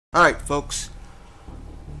Alright, folks.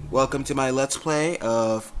 Welcome to my Let's Play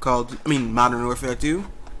of Modern Warfare 2.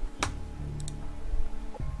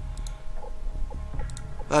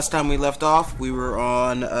 Last time we left off, we were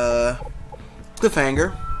on,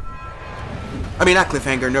 Cliffhanger. I mean, not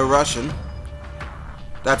Cliffhanger, No Russian.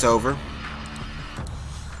 That's over.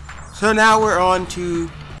 So now we're on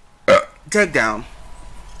to Takedown.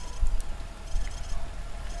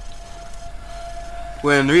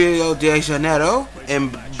 We're in Rio de Janeiro, in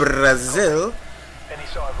Brazil. Any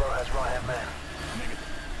sign of Rojas right-hand man? Negative.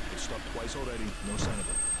 It stopped twice already. No sign of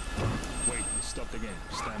it. Wait, it stopped again.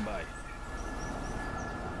 Stand by.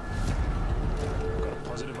 Got a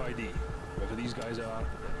positive ID. Whoever these guys are,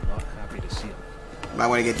 not happy to see them. Might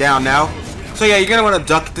want to get down now. So yeah, you're gonna want to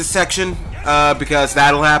duck this section, because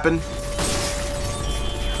that'll happen.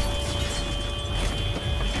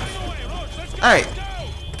 Alright.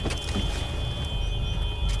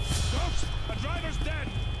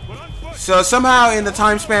 So somehow in the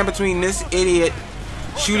time span between this idiot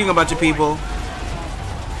shooting a bunch of people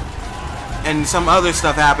and some other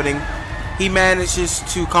stuff happening, he manages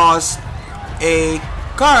to cause a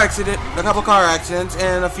car accident, a couple car accidents,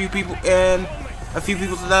 and a few people to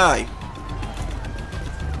die.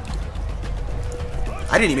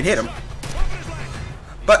 I didn't even hit him,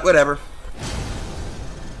 but whatever.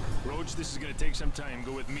 Roach, this is gonna take some time.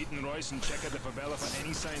 Go with Meat and Royce and check out the Favila for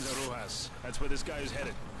any signs of Rojas. That's where this guy is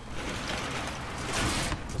headed.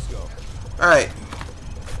 Let's go. Alright.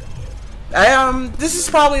 This is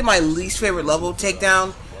probably my least favorite level,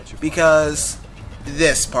 Takedown, because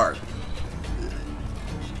this part.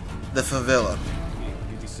 The Favila.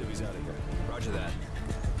 Get these civvies out of here. Roger that.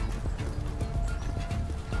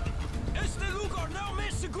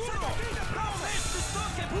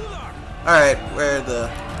 Alright, where are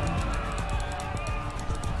the...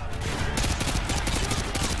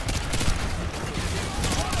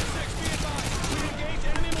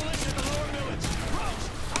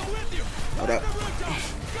 Hold up.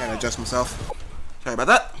 Gotta adjust myself. Sorry about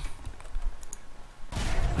that.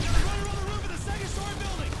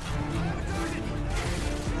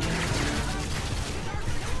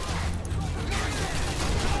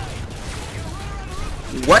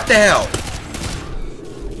 What the hell?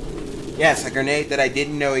 Yes, a grenade that I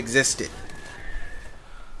didn't know existed.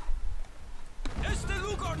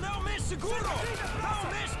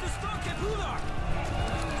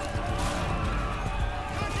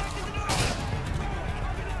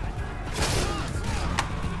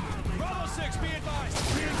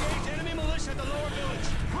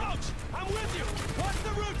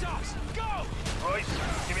 Royce,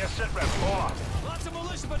 give me a sit rep. Over. Lots of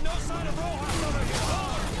militia, but no sign of Rojas over here.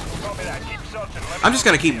 Copy that. Keep searching. I'm just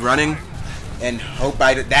gonna keep running and hope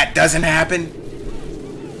that doesn't happen.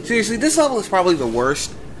 Seriously, this level is probably the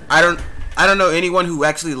worst. I don't know anyone who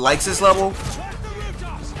actually likes this level,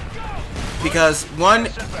 because one,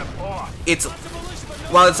 it's,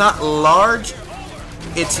 while it's not large,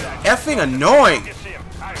 it's effing annoying.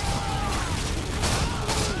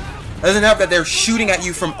 Doesn't help that they're shooting at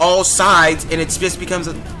you from all sides, and it just becomes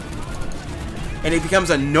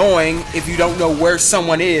annoying if you don't know where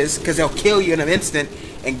someone is, because they'll kill you in an instant.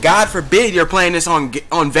 And God forbid you're playing this on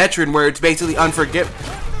veteran, where it's basically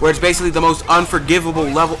the most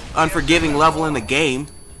unforgiving level in the game.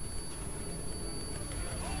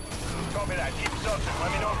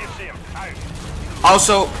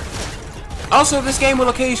 Also, this game will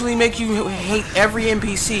occasionally make you hate every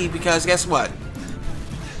NPC, because guess what?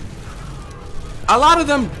 A lot of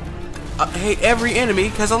them hate every enemy,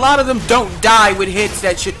 because a lot of them don't die with hits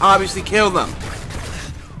that should obviously kill them.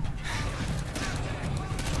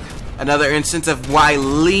 Another instance of why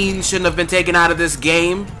lean shouldn't have been taken out of this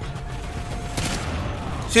game.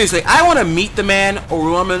 Seriously, I want to meet the man or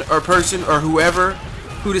woman or person or whoever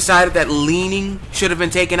who decided that leaning should have been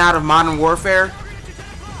taken out of Modern Warfare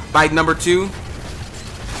by number 2.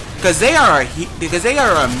 Because they are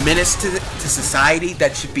a menace to society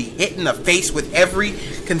that should be hit in the face with every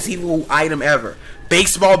conceivable item ever.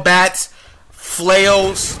 Baseball bats,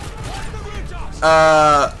 flails,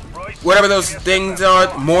 whatever those things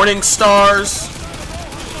are, morning stars,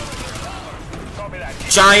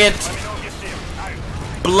 giant,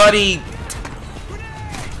 bloody.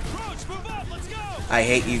 I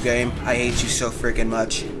hate you, game. I hate you so freaking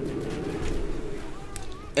much.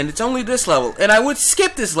 And it's only this level, and I would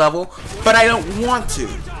skip this level, but I don't want to,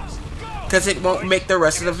 because it won't make the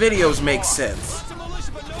rest of the videos make sense.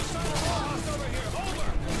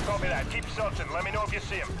 Copy that. Keep searching. Let me know if you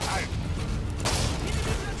see him.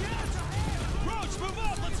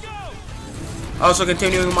 Also,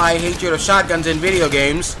 continuing my hatred of shotguns in video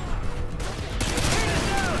games.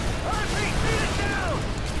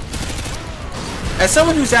 As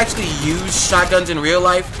someone who's actually used shotguns in real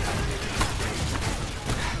life,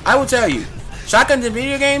 I will tell you, shotguns in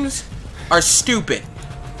video games are stupid.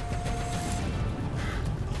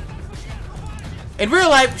 In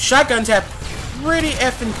real life, shotguns have pretty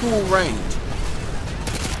effing cool range.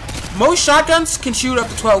 Most shotguns can shoot up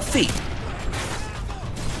to 12 feet.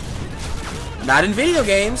 Not in video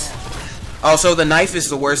games. Also, the knife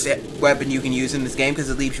is the worst weapon you can use in this game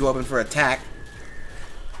because it leaves you open for attack.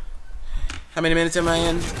 How many minutes am I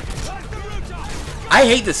in? I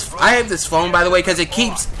hate this phone, by the way, because it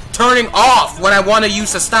keeps turning off when I want to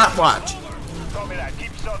use a stopwatch. Copy that.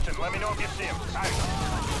 Keep searching. Let me know if you see him.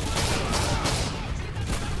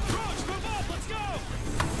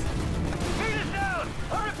 Beat us down!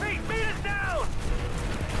 I repeat, beat us down!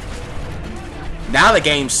 Now the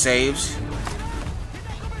game saves.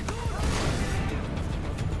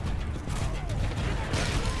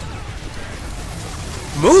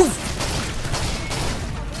 Move!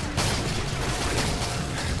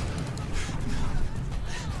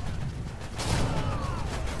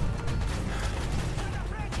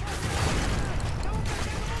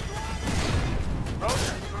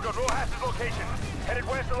 We've got Rojas' location. Headed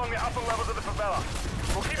west along the upper levels of the favela.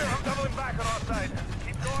 We'll keep him doubling back on our side.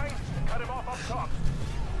 Keep going and cut him off up top.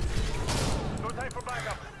 No time for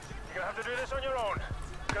backup. You're gonna have to do this on your own.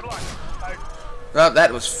 Good luck. Well,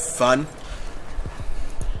 that was fun.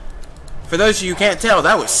 For those of you who can't tell,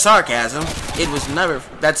 that was sarcasm. It was never.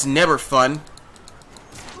 That's never fun.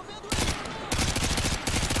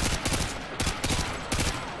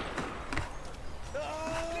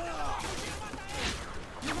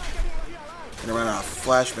 Gonna run out of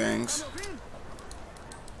flashbangs.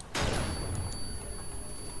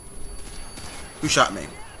 Who shot me?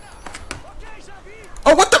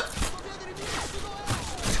 Oh, what the?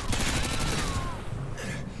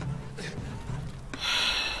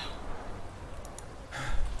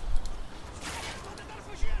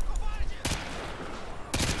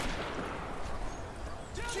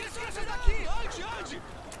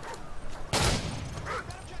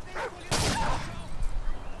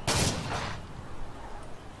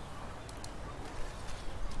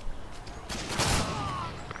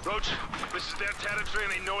 Roach, this is their territory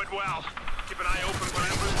and they know it well. Keep an eye open for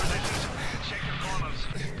ambush positions. Check your corners.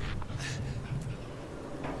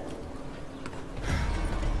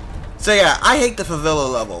 So yeah, I hate the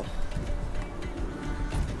Favila level.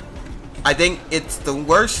 I think it's the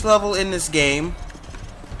worst level in this game.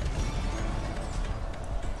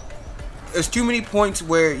 There's too many points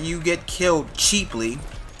where you get killed cheaply.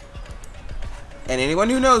 And anyone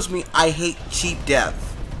who knows me, I hate cheap death.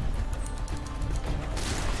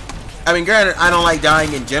 I mean, granted, I don't like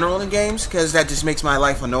dying in general in games, because that just makes my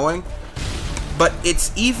life annoying. But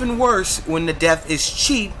it's even worse when the death is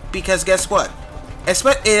cheap, because guess what? It's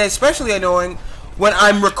especially annoying when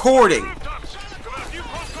I'm recording.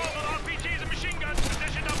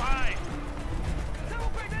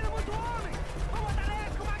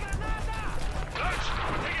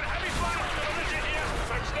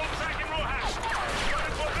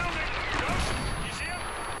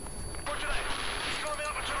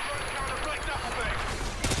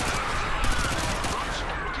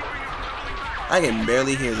 I can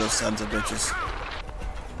barely hear those sons of bitches.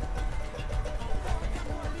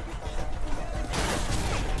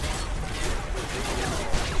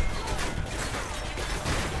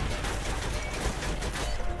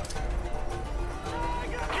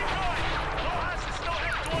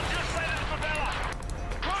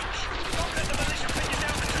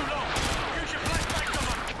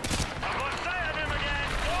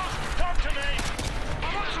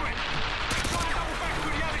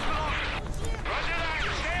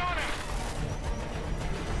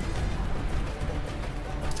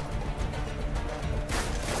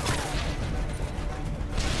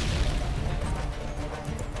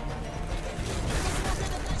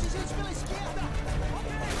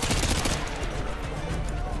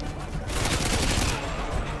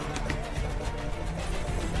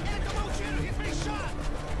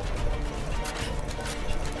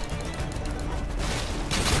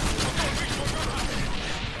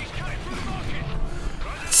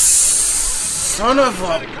 Son of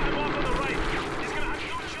a...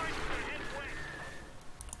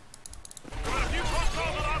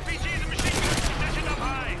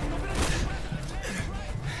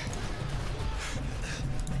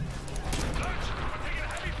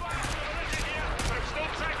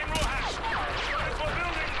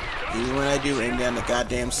 Even when I do aim down the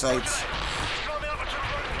goddamn sights.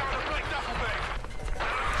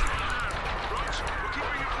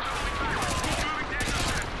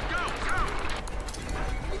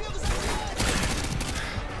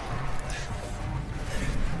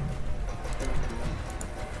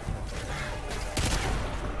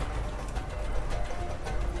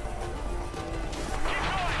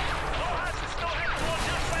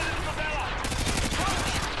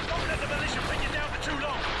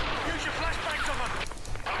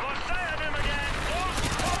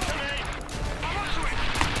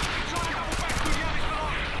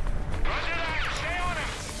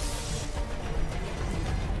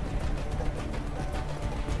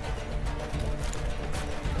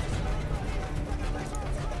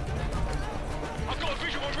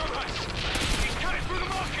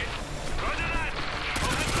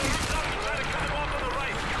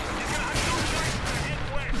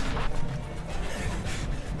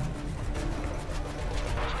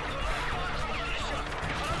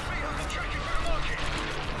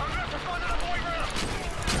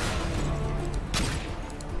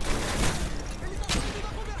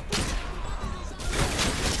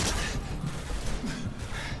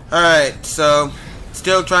 Alright, so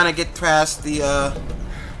still trying to get past the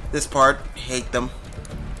this part. Hate them.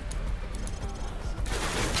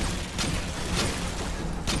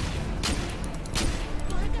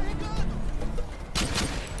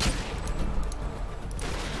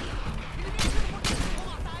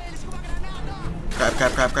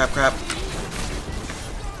 Crap.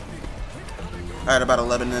 Alright, about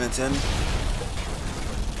 11 minutes in.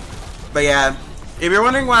 But yeah, if you're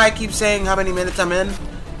wondering why I keep saying how many minutes I'm in,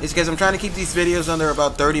 it's because I'm trying to keep these videos under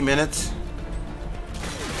about 30 minutes.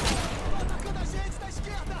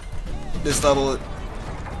 This level...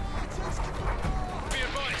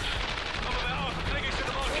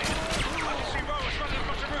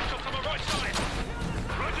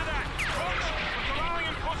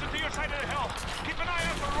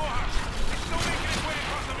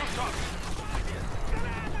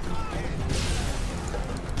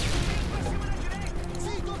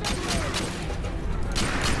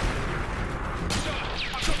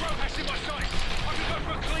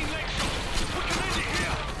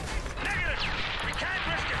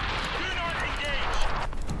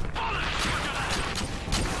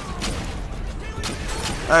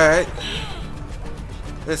 Alright.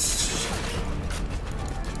 This...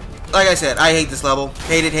 Like I said, I hate this level.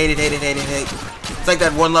 Hate it. It's like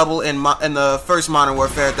that one level in the first Modern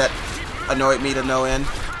Warfare that annoyed me to no end.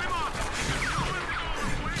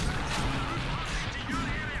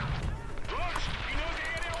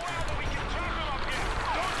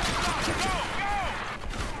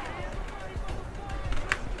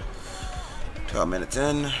 Minutes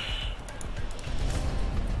in.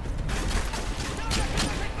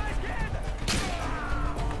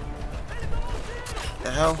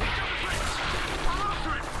 The hell?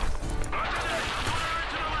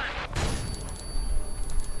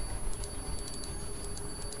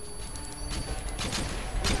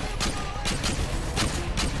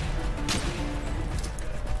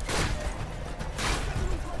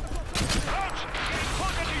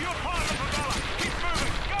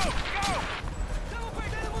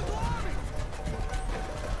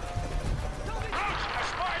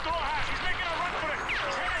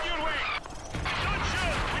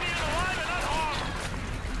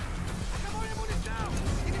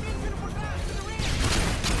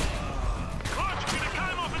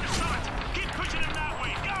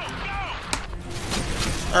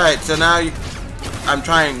 Alright, so now I'm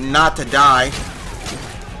trying not to die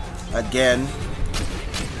again.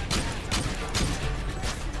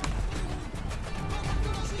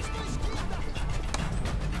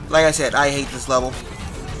 Like I said, I hate this level.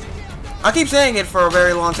 I keep saying it for a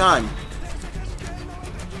very long time.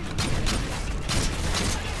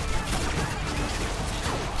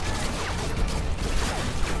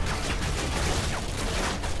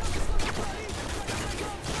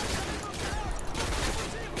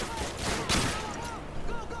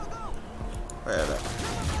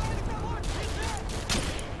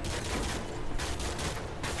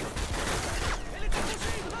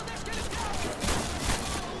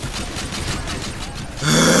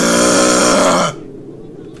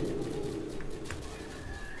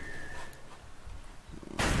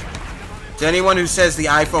 To anyone who says the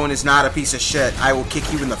iPhone is not a piece of shit, I will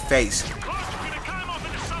kick you in the face.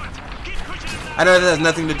 I know that has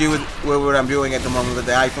nothing to do with what I'm doing at the moment, but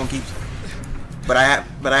the iPhone keeps. But I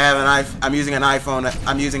have an I'm using an iPhone.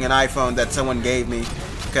 I'm using an iPhone that someone gave me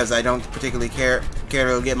because I don't particularly care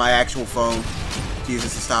to get my actual phone to use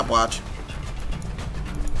as a stopwatch.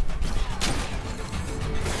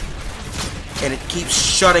 And it keeps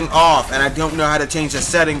shutting off, and I don't know how to change the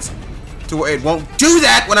settings to where it won't do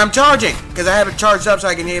that when I'm charging, because I have it charged up so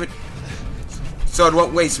I can have it, so it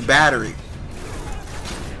won't waste battery.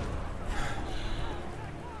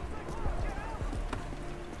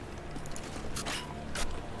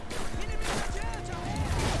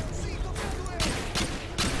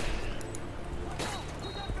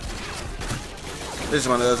 This is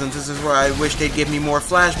one of those instances where I wish they'd give me more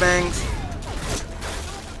flashbangs.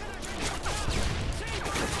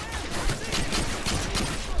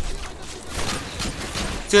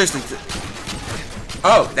 Seriously.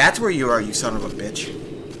 Oh, that's where you are, you son of a bitch.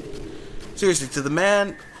 Seriously, to the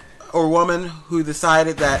man or woman who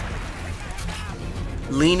decided that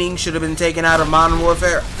leaning should have been taken out of Modern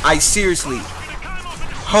Warfare, I seriously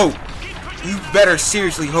hope, you better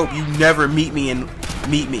seriously hope you never meet me and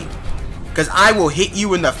meet me. Because I will hit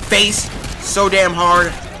you in the face so damn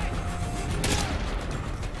hard.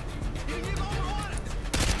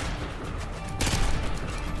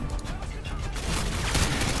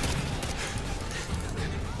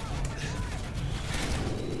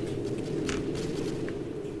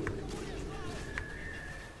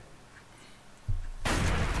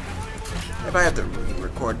 If I have to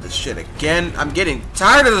record this shit again, I'm getting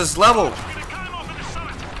tired of this level.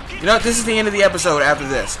 You know what? This is the end of the episode after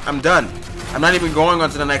this. I'm done. I'm not even going on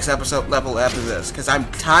to the next episode level after this because I'm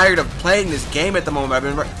tired of playing this game at the moment.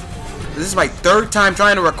 This is my third time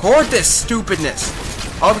trying to record this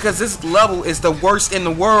stupidness. All because this level is the worst in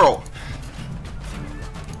the world.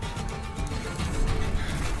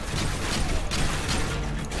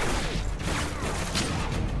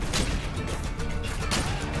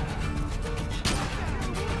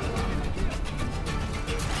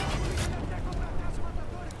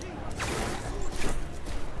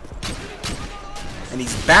 And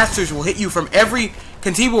these bastards will hit you from every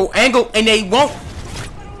conceivable angle, and they won't.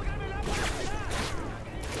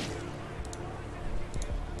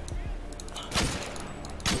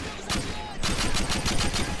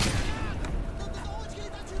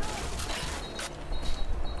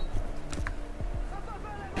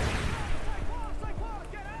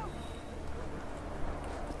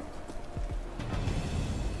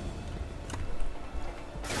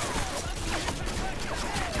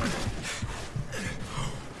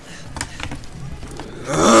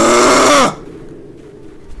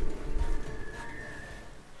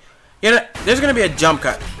 You know, there's gonna be a jump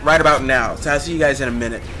cut right about now, so I'll see you guys in a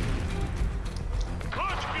minute.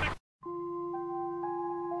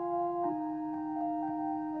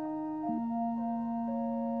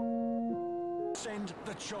 Send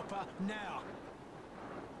the chopper now.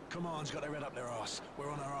 Command's got their head up their arse. We're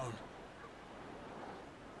on our own.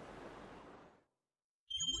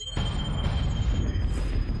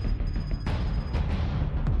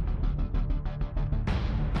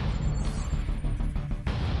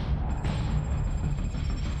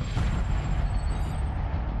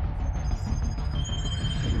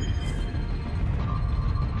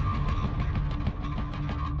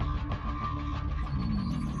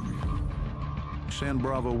 San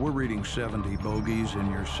Bravo, we're reading 70 bogeys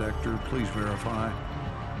in your sector. Please verify.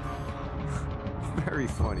 Very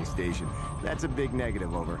funny, Station. That's a big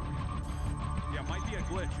negative, over. Yeah, might be a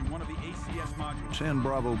glitch in one of the ACS modules. San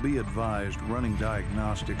Bravo, be advised, running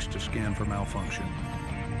diagnostics to scan for malfunction.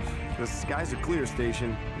 The skies are clear,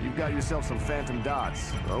 Station. You've got yourself some phantom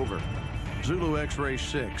dots. Over. Zulu X-Ray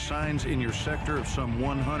 6, signs in your sector of some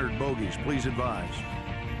 100 bogeys. Please advise.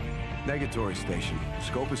 Negatory, Station.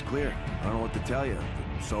 Scope is clear. I don't know what to tell you.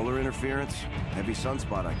 Solar interference, heavy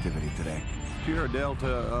sunspot activity today. Sierra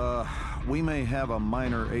Delta, we may have a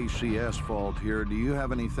minor ACS fault here. Do you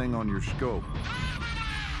have anything on your scope?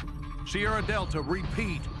 Sierra Delta,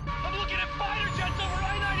 repeat. I'm looking at fighter jets over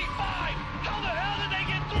I-95! How the hell did they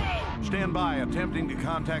get through? Stand by, attempting to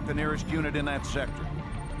contact the nearest unit in that sector.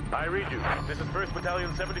 I read you. This is 1st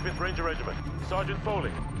Battalion, 75th Ranger Regiment. Sergeant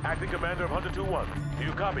Foley, acting commander of Hunter 2-1. Do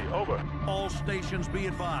you copy? Over. All stations be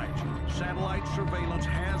advised. Satellite surveillance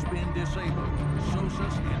has been disabled.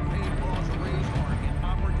 SOSUS and paid boss raised